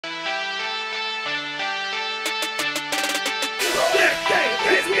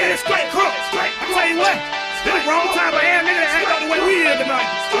This man is straight crook. I tell you what, this is wrong time for air nigga to act out the way we is tonight.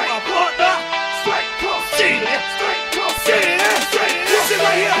 Fucked up. Shit. This shit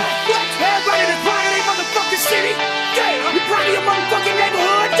right here. Everybody that's proud of their motherfucking city. Damn. You proud of your motherfucking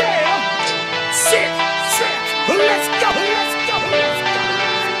neighborhood. Damn. Shit. Let's go.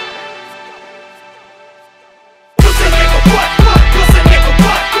 Pussy nigga what? Pussy nigga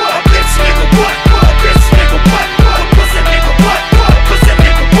what? Bitch nigga what? Bitch nigga what? Pussy nigga what? Pussy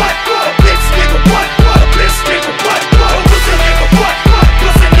nigga what? Bitch nigga what? Bitch nigga what? Pussy nigga what?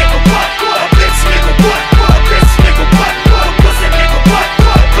 Pussy nigga what? Bitch nigga what? Bitch nigga what? Pussy nigga what?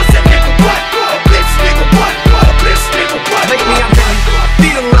 Pussy nigga what? Bitch nigga what? Bitch nigga what? Lately I'm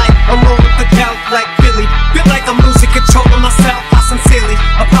feeling like I'm rolling the couch like Billy. Feel like I'm losing control of myself. I sincerely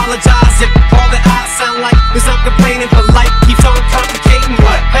apologize if all that I sound like is I'm complaining, but life keeps on complicating.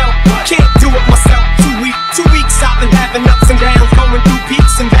 What hell? Can't do it myself. 2 weeks I've been having ups and downs, going through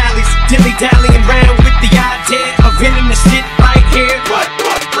peaks and valleys, dilly-dallying round with the idea of ending the shit right here.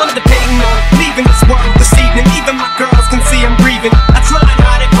 I'm debating on leaving this world this evening. Even my girls can see I'm grieving. I try and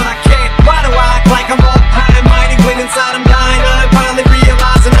hide it, but I can't. Why do I act like I'm all high and mighty when inside I'm dying? I'm finally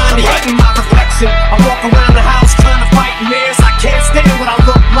realizing I'm hating my reflection. I walk around the house trying to fight mirrors. I can't stand what I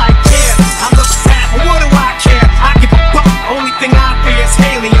look like. Yeah, I look sad, but what do I care? I give a fuck. Only thing I fear is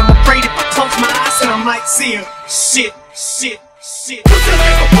Haley. I'm afraid if I close my eyes and I might see her. Shit.